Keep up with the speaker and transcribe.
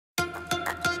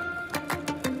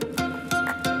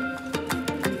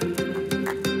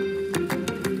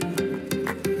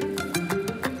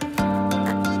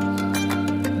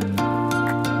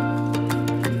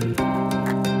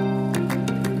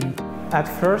At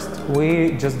first,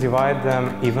 we just divide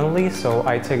them evenly, so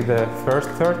I take the first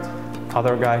third,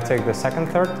 other guy take the second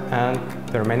third, and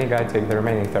the remaining guy take the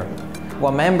remaining third.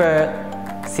 One member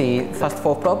see first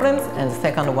 4 problems, and the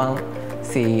second one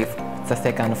see the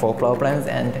second 4 problems,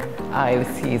 and I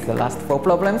see the last 4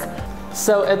 problems.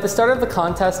 So at the start of the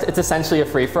contest, it's essentially a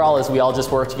free-for-all as we all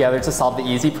just work together to solve the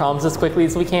easy problems as quickly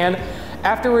as we can.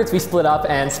 Afterwards, we split up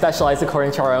and specialize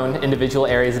according to our own individual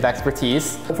areas of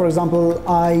expertise. For example,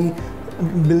 I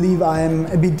believe I'm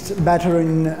a bit better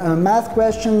in math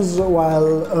questions,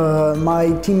 while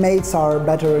my teammates are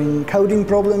better in coding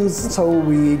problems. So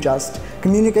we just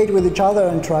communicate with each other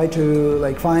and try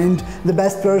to find the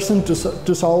best person to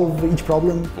solve each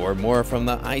problem. For more from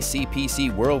the ICPC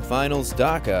World Finals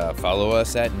Dhaka, follow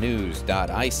us at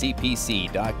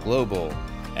news.icpc.global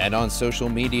and on social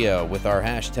media with our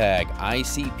hashtag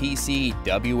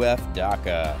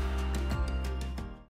ICPCWFDhaka.